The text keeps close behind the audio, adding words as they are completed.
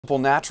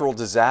Multiple natural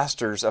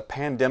disasters, a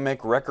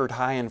pandemic, record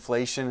high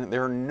inflation.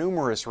 There are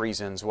numerous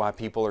reasons why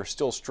people are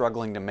still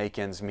struggling to make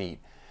ends meet.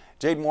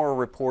 Jade Moore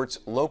reports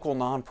local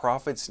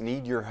nonprofits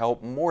need your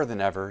help more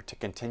than ever to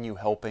continue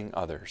helping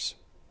others.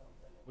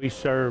 We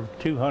served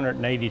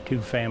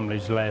 282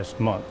 families last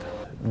month.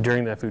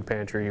 During that food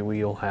pantry,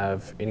 we'll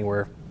have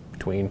anywhere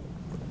between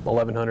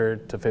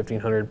 1,100 to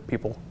 1,500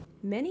 people.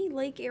 Many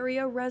Lake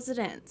area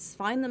residents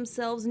find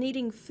themselves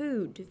needing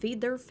food to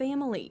feed their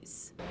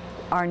families.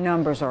 Our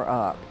numbers are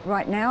up.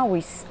 Right now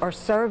we are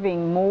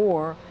serving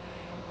more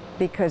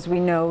because we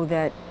know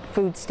that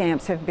food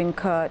stamps have been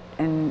cut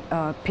and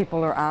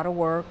people are out of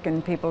work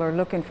and people are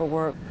looking for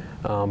work.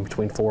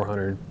 Between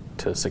 400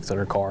 to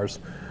 600 cars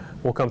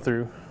will come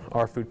through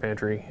our food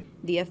pantry.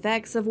 The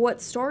effects of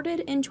what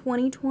started in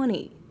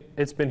 2020.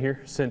 It's been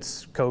here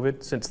since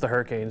COVID, since the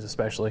hurricanes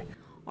especially.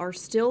 Are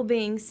still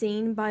being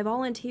seen by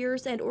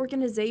volunteers and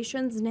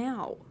organizations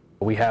now.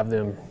 We have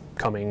them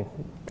coming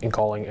and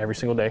calling every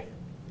single day,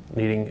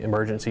 needing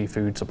emergency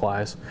food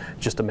supplies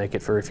just to make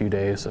it for a few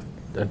days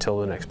until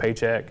the next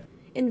paycheck.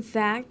 In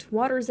fact,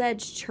 Water's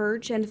Edge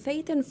Church and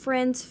Faith and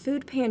Friends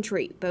Food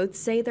Pantry both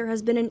say there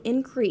has been an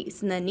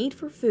increase in the need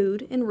for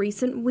food in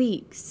recent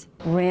weeks.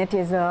 Rent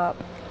is up,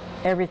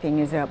 everything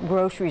is up,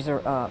 groceries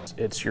are up.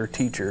 It's your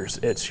teachers,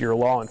 it's your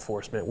law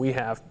enforcement. We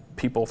have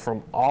people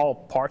from all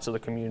parts of the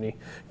community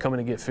coming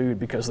to get food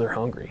because they're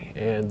hungry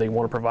and they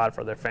want to provide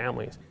for their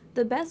families.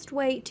 The best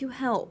way to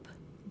help,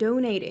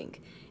 donating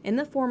in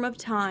the form of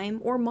time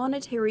or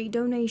monetary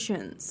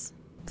donations.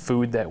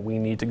 Food that we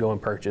need to go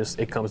and purchase,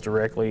 it comes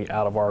directly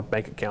out of our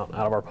bank account,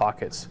 out of our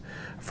pockets,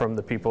 from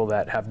the people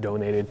that have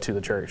donated to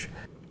the church.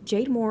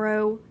 Jade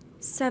Morrow,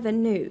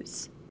 7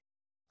 News.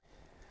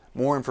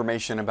 More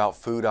information about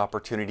food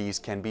opportunities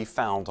can be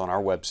found on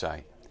our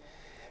website.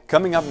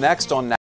 Coming up next on